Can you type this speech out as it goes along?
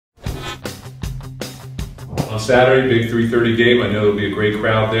on Saturday, big 3:30 game. I know there'll be a great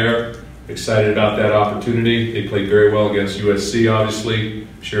crowd there. Excited about that opportunity. They played very well against USC, obviously.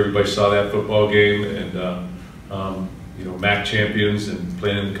 I'm sure everybody saw that football game, and you know, MAC champions and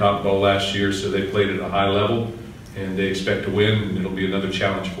playing in the Cotton Bowl last year, so they played at a high level, and they expect to win, and it'll be another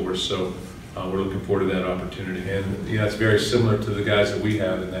challenge for us. So we're looking forward to that opportunity. And you know, it's very similar to the guys that we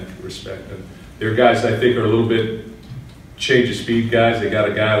have in that respect. And they're guys I think are a little bit change of speed guys. They got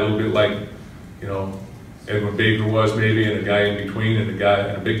a guy a little bit like, you know, Edwin Baker was maybe, and a guy in between, and a guy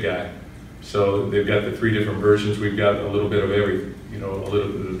and a big guy. So they've got the three different versions. We've got a little bit of every, you know, a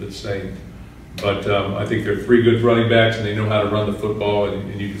little bit of the same. But I think they're three good running backs, and they know how to run the football,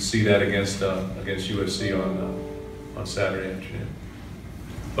 and you can see that against USC on Saturday afternoon.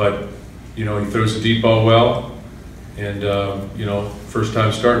 But you know, he throws the deep ball well, and you know, first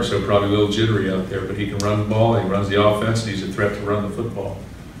time starting, so probably a little jittery out there. But he can run the ball, he runs the offense, and he's a threat to run the football.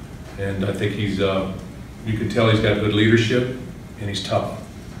 And I think he's, you can tell he's got good leadership, and he's tough.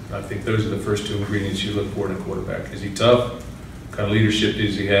 I think those are the first two ingredients you look for in a quarterback. Is he tough? What kind of leadership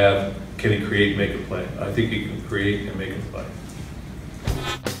does he have? Can he create and make a play? I think he can create and make a play.